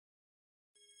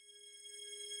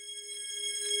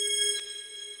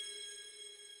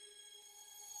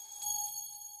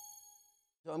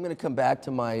So I'm going to come back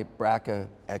to my BRCA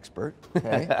expert,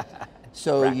 okay?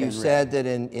 So you said that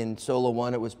in Solo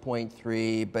 1 it was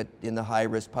 0.3, but in the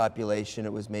high-risk population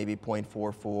it was maybe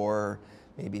 0.44,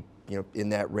 maybe in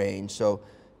that range. So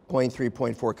 0.3,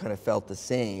 0.4 kind of felt the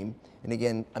same. And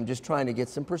again, I'm just trying to get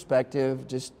some perspective,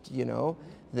 just,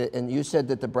 and you said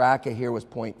that the BRCA here was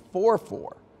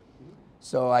 0.44.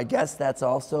 So I guess that's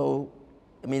also,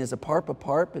 is a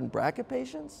PARP in BRCA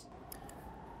patients?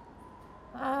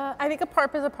 I think a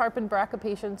PARP is a PARP in BRCA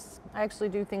patients. I actually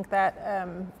do think that. I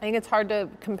think it's hard to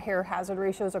compare hazard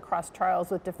ratios across trials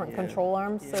with different control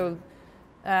arms. Yeah.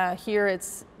 So here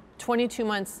it's 22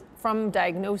 months from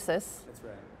diagnosis. That's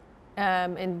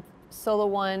right. In Solo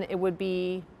 1, it would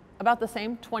be about the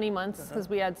same, 20 months, because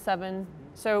we had 7.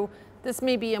 So this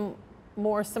may be a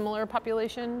more similar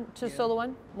population to Solo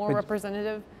 1, more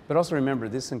representative. But also remember,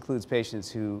 this includes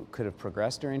patients who could have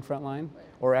progressed during frontline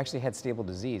or actually had stable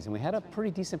disease. And we had a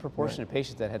pretty decent proportion of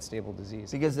patients that had stable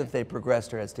disease. Because if they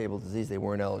progressed or had stable disease, they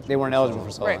weren't eligible. They weren't eligible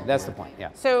for Solo 1. That's the point, yeah.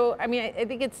 So, I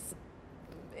think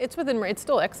it's within range. It's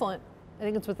still excellent. I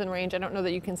think it's within range. I don't know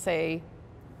that you can say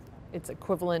it's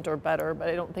equivalent or better, but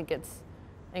I think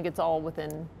it's all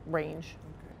within range.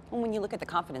 And when you look at the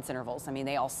confidence intervals,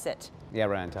 they all sit. Yeah,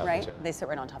 right on top of each other. They sit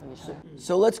right on top of each other.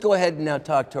 So let's go ahead and now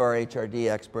talk to our HRD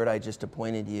expert. I just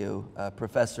appointed you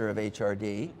professor of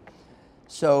HRD.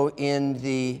 So in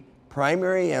the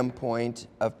primary endpoint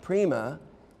of PRIMA,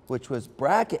 which was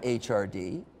BRCA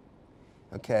HRD,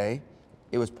 okay,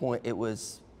 it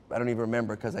was I don't even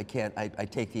remember because I take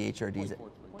the HRDs at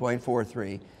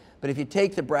 0.43. But if you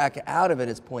take the BRCA out of it,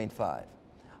 it's 0.5.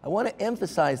 I want to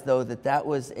emphasize, though, that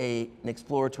was an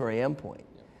exploratory endpoint.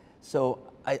 So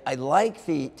I like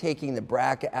taking the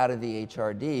BRCA out of the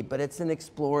HRD, but it's an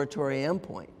exploratory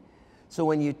endpoint. So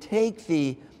when you take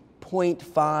the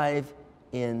 0.5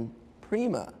 in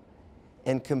PRIMA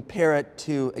and compare it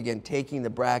to, again, taking the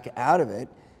BRCA out of it,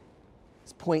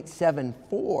 it's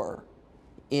 0.74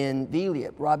 in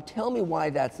VELIA. Rob, tell me why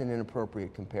that's an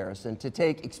inappropriate comparison to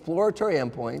take exploratory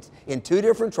endpoints in 2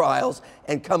 different trials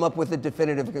and come up with a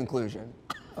definitive conclusion.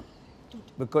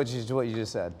 Because of what you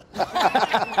just said.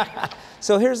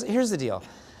 So here's the deal.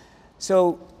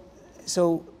 So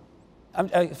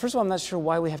first of all, I'm not sure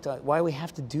why we have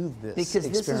to do this because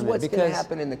experiment. This is what's going to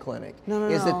happen in the clinic.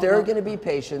 That there are going to be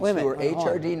patients who are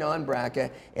HRD non-BRCA,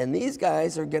 and these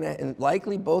guys are going to, and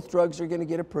likely both drugs are going to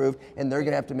get approved, and they're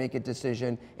going to have to make a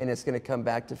decision, and it's going to come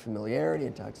back to familiarity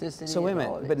and toxicity. So wait a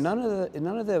minute, but none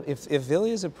of the if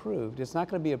VELIA is approved, it's not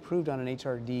going to be approved on an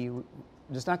HRD.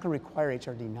 It's not going to require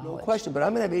HRD knowledge. No question, but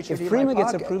I'm going to have HRD if in PRIMA my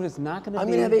pocket. gets approved, it's not going to be. I'm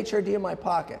going to have HRD in my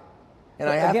pocket.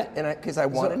 And because I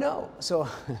want to know. So,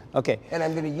 okay. And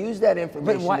I'm going to use that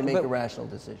information to make a rational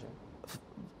decision.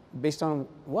 Based on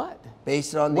what?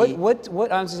 Based on the...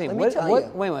 What I'm saying, Wait, hold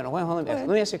on, let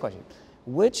me ask you a question.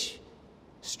 Which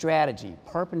strategy,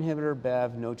 PARP inhibitor,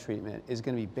 BEV, no treatment, is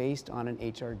going to be based on an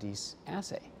HRD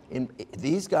assay?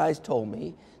 These guys told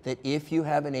me that if you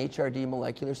have an HRD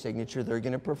molecular signature, they're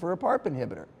going to prefer a PARP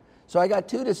inhibitor. So I got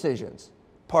 2 decisions,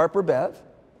 PARP or BEV,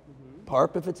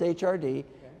 PARP if it's HRD.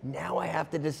 Now I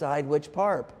have to decide which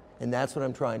PARP, and that's what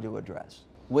I'm trying to address.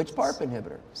 Which PARP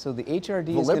inhibitor? So the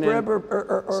HRD is going to...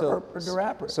 or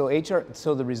Duraparib.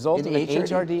 So the result of an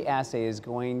HRD assay is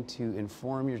going to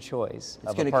inform your choice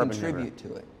of a PARP inhibitor. It's going to contribute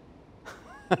to it.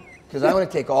 Because I want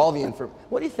to take all the information.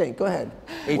 What do you think? Go ahead.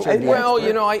 HRD well,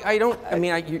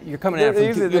 expert. you're coming at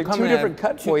it from 2 different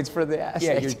cut points for the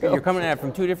assay. Yeah, you're coming at it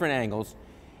from 2 different angles.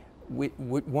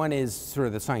 One is sort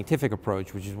of the scientific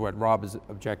approach, which is what Rob is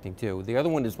objecting to. The other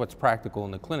one is what's practical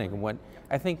in the clinic. And what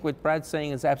I think what Brad's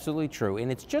saying is absolutely true.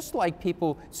 And it's just like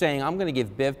people saying, I'm going to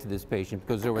give BEV to this patient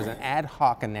because there was an ad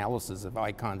hoc analysis of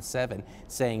ICON 7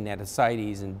 saying that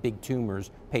ascites and big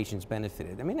tumors, patients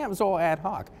benefited. That was all ad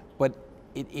hoc, but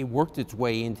it worked its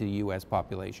way into the US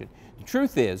population. The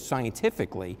truth is,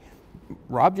 scientifically,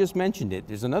 Rob just mentioned it,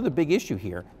 there's another big issue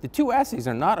here. The 2 assays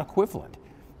are not equivalent.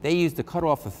 They used a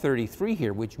cutoff of 33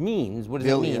 here, which means, what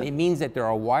does it mean? It means that there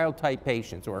are wild type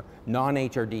patients or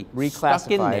non-HRD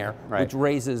stuck in there, which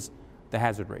raises the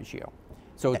hazard ratio.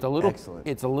 So it's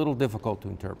a little difficult to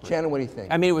interpret. Shannon, what do you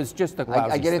think? It was just a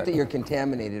lousy I get it that you're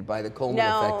contaminated by the Coleman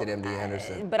effect at MD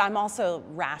Anderson. But I'm also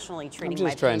rationally treating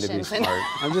my patients. I'm just trying to be smart.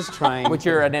 I'm just trying. But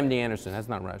you're at MD Anderson. That's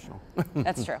not rational.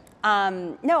 That's true.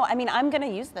 No, I'm going to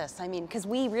use this. because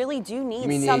we really do need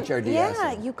some... You mean the HRD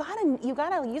assay? you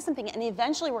gotta use something, and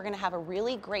eventually we're going to have a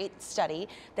really great study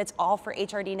that's all for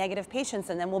HRD negative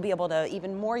patients, and then we'll be able to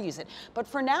even more use it. But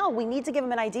for now, we need to give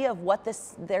them an idea of what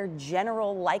their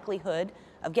general likelihood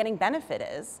of getting benefit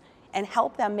is, and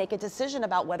help them make a decision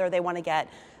about whether they want to get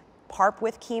PARP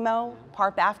with chemo,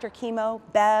 PARP after chemo,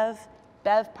 BEV,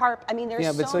 Bev, PARP. I mean, there's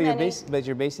Yeah, but so so you're many. but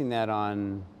you're basing that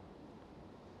on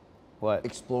what?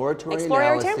 Exploratory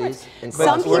Exploratory analyses. endpoints. and Some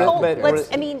cross-trial people- comparisons. let's-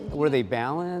 I mean- were they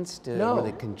balanced? No, Were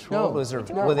they controlled? no. Was there, We're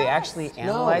doing were they our actually best.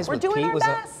 analyzed We're with doing P? our Was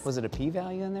best. was it a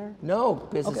P-value in there? No,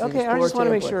 because it's an Okay, I just wanna exploratory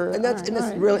make endpoint. sure. And that's, All and this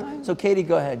right, is really, all right. so Katie,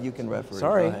 go ahead, you can referee.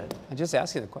 Sorry, Go ahead. I'm just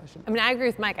asking the question. I mean, I agree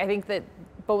with Mike. I think that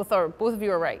both of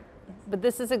you are right. But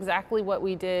this is exactly what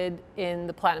we did in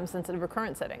the platinum-sensitive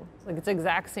recurrent setting. Like, it's the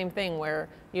exact same thing where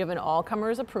you have an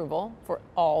all-comers approval for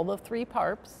all the 3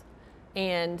 PARPs,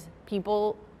 and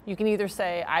people, you can either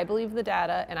say, I believe the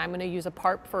data, and I'm going to use a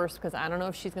PARP first because I don't know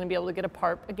if she's going to be able to get a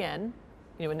PARP again.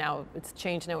 You know, now it's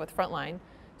changed now with frontline.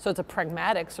 So it's a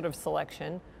pragmatic sort of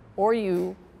selection. Or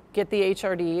you get the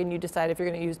HRD and you decide if you're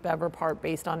going to use Bev or PARP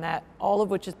based on that, all of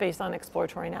which is based on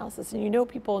exploratory analysis. And you know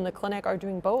people in the clinic are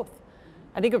doing both.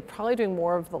 I think we're probably doing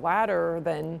more of the latter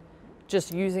than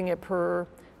just using it per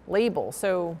label.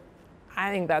 So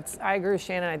I think I agree with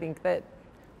Shannon. I think that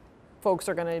folks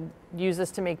are going to use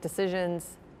this to make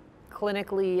decisions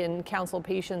clinically and counsel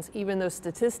patients, even though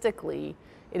statistically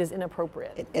it is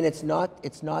inappropriate. And it's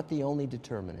not the only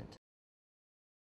determinant.